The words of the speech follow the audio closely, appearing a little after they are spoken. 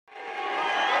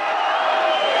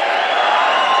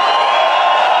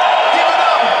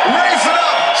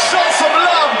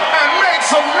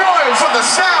the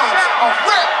sounds of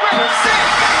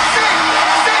Reprazent.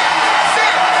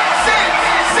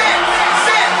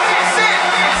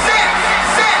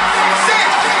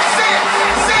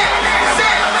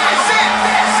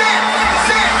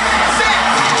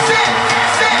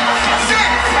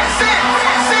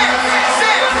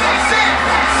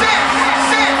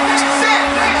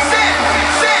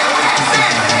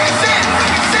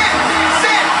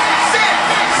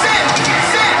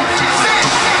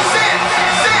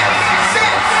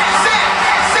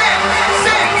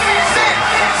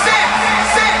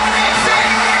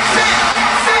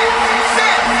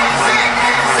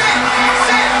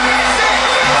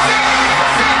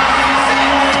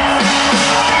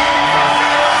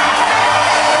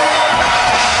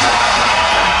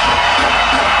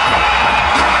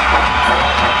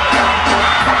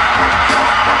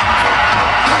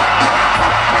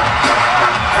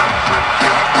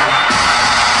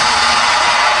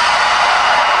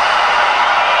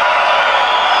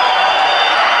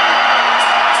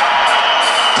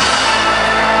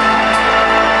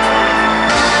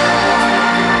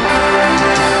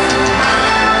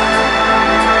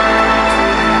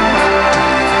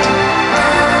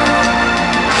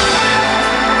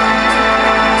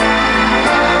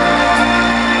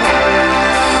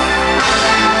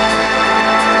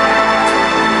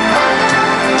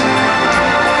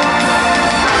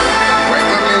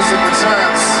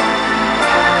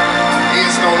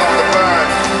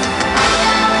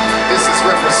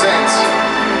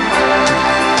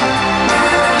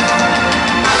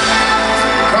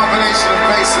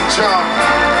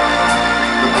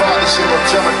 The partnership of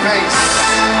drum and bass,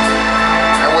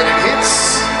 and when it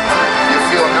hits, you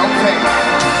feel no pain.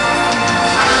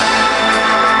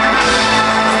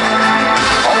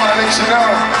 I want to let you know,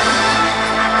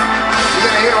 you're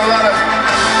going to hear a lot of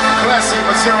classic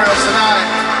material tonight,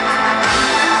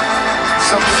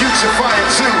 some future fire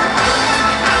too,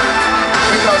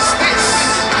 because this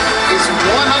is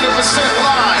 100%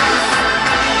 live.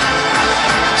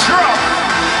 Drum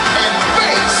and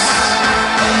bass.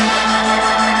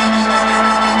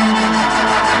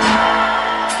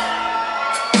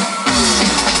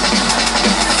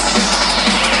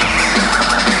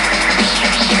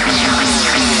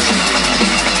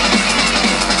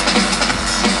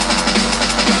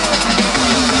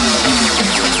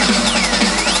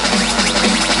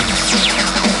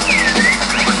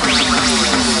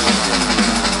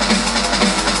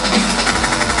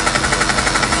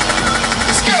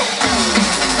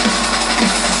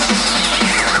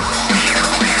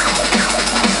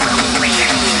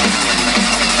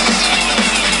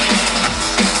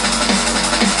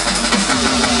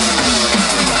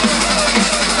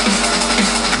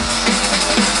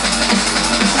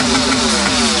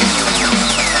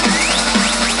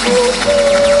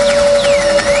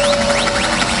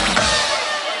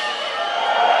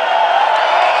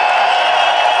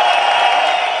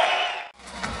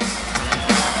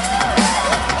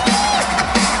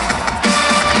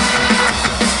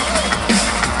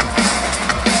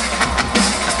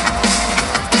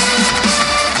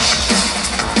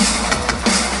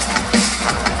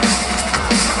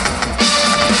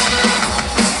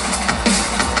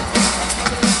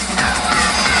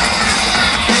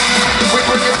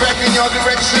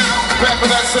 Direction, back with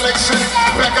that selection.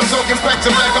 Back, I'm talking back to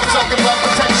back, I'm talking about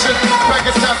protection. Back,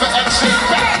 it's time for action.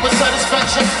 Back with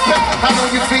satisfaction. Back, I know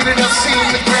you feel it, I've seen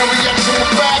the grand reaction.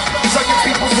 We're back, tell your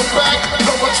peoples we're back.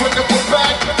 Go on Twitter, we're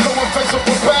back. Go on Facebook,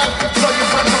 we're back. Tell your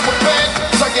friends that we're back.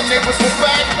 Tell your neighbors we're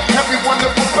back. Everyone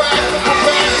that we're back. We're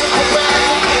back, we're back,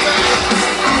 we're back.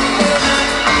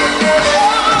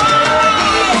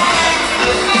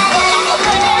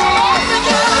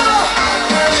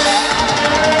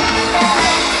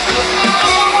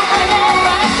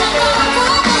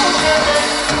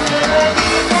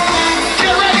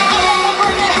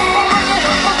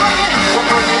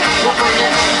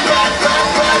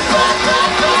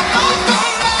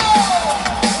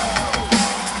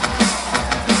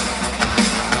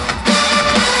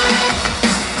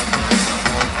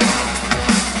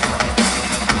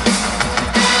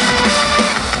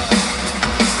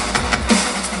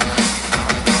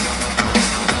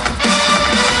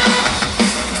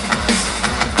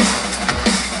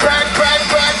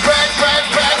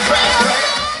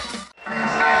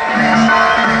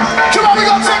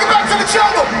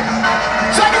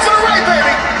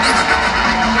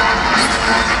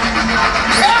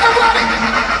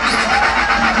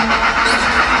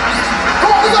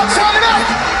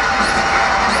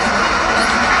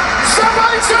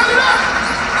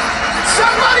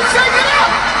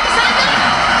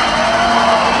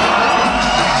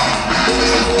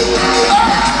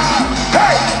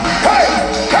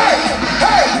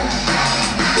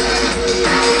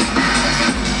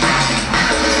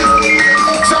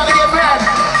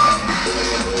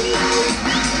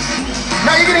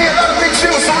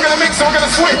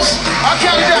 switch. I'll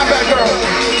count it down, back girl.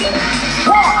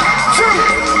 1, 2,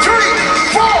 3,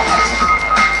 4.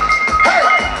 Hey,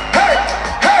 hey,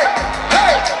 hey,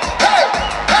 hey, hey,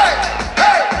 hey,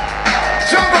 hey.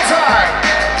 Jungle time.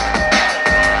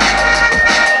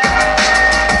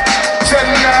 10,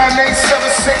 9, 8,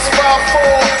 7, 6, 5,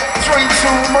 4, 3,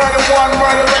 2, murder, 1,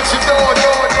 murder at your door,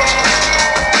 door, door.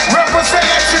 Represent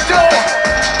at your door.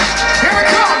 Here it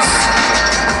comes.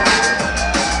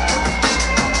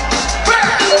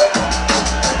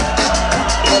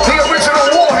 The original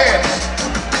warhead.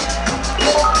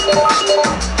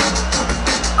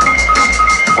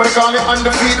 What I call it,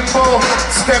 undefeatable.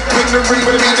 Step in the ring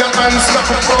with me, the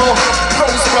unstoppable.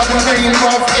 Goes by the name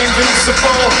of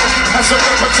invincible. As a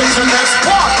repetition, that's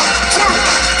 1, 2,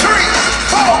 3,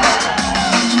 4.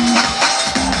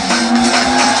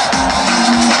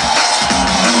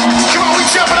 Come on, we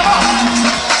jumping them up.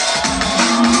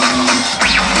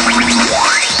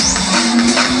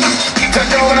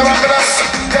 Take over the rap with us.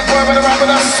 Take over the rap with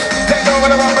us. Take over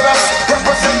the rap with us.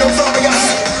 Represent those warriors.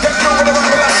 Take over the rap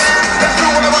with us. Take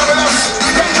over the rap with us.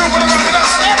 Take over the rap with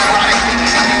us. Everybody.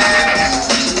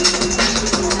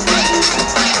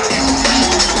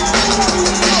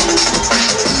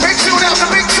 Big tune after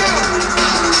big tune.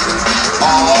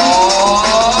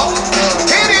 Oh,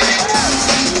 hit it.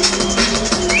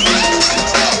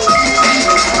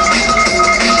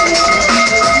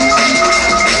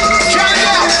 Count it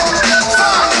down.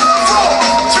 5,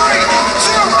 4, 3,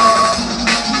 2.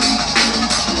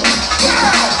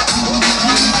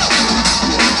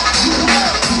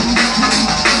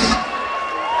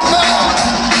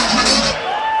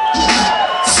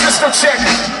 System check.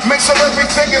 Make sure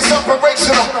everything is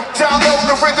operational. Download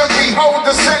the rhythm, behold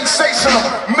the sensational.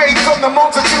 Made from the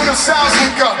multitude of sounds we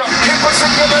got. In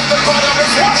particular, the bottom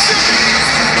is watching.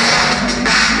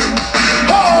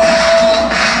 Oh!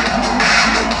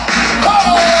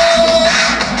 Oh!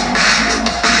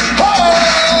 Oh!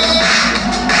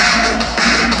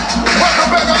 Welcome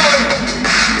back, Ollie.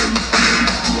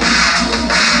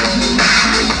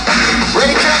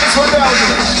 Ready, count this one down.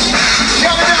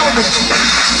 Count it down with me.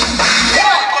 1,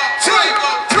 2,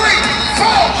 3, 4.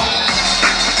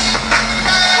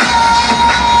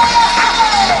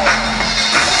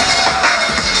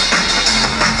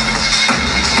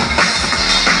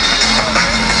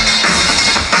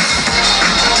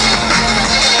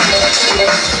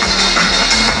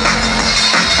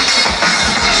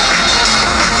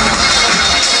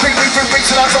 Big,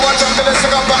 so that's a watch out to the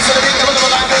second box of the beat, never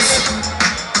like this.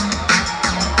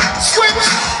 Switch!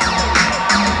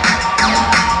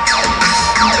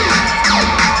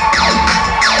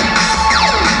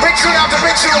 Big tune after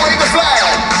big tune, wave the flag.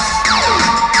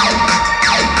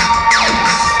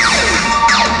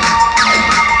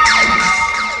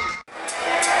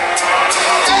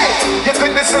 Hey, you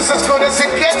think this is as good as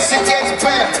it gets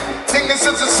better. Think this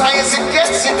is as high as it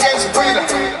gets better.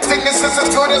 Think this is as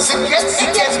good as it gets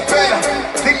better.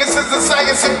 Think this is as high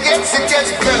as it gets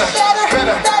better. Better,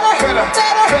 better, better, better,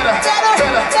 better,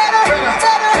 better, better, better.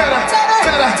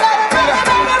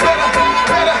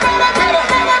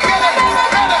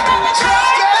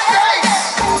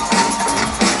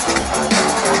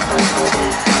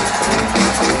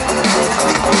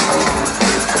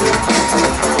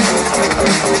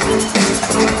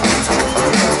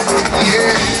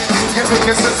 Think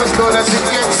this is as good as it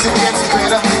gets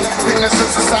better. Think this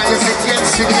is as high as it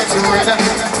gets better.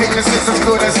 Think this is as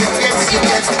good as it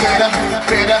gets better.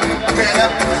 Better, better,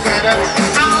 better.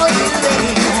 All you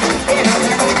need, better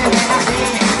than I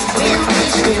say. When we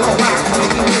still rock,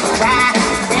 right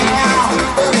now.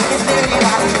 But if it's really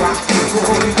what it's rock,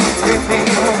 rip it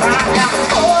right now.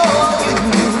 Oh, you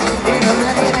better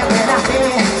than I say.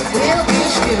 When we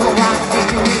still rock,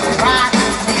 right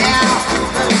now.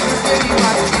 But if it's really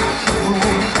what it's rock.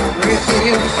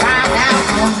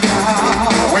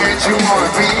 Where'd you wanna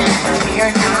be?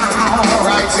 Here now.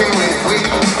 Right here with we.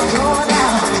 Go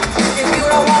now. If you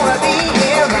don't wanna be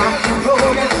here, rock and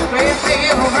roll it. Right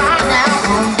now.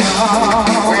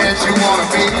 Where'd you wanna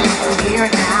be? Here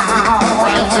now.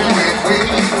 Right here with we.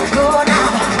 Go now.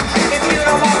 If you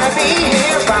don't wanna be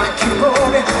here, rock and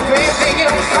roll it.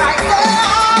 Right now.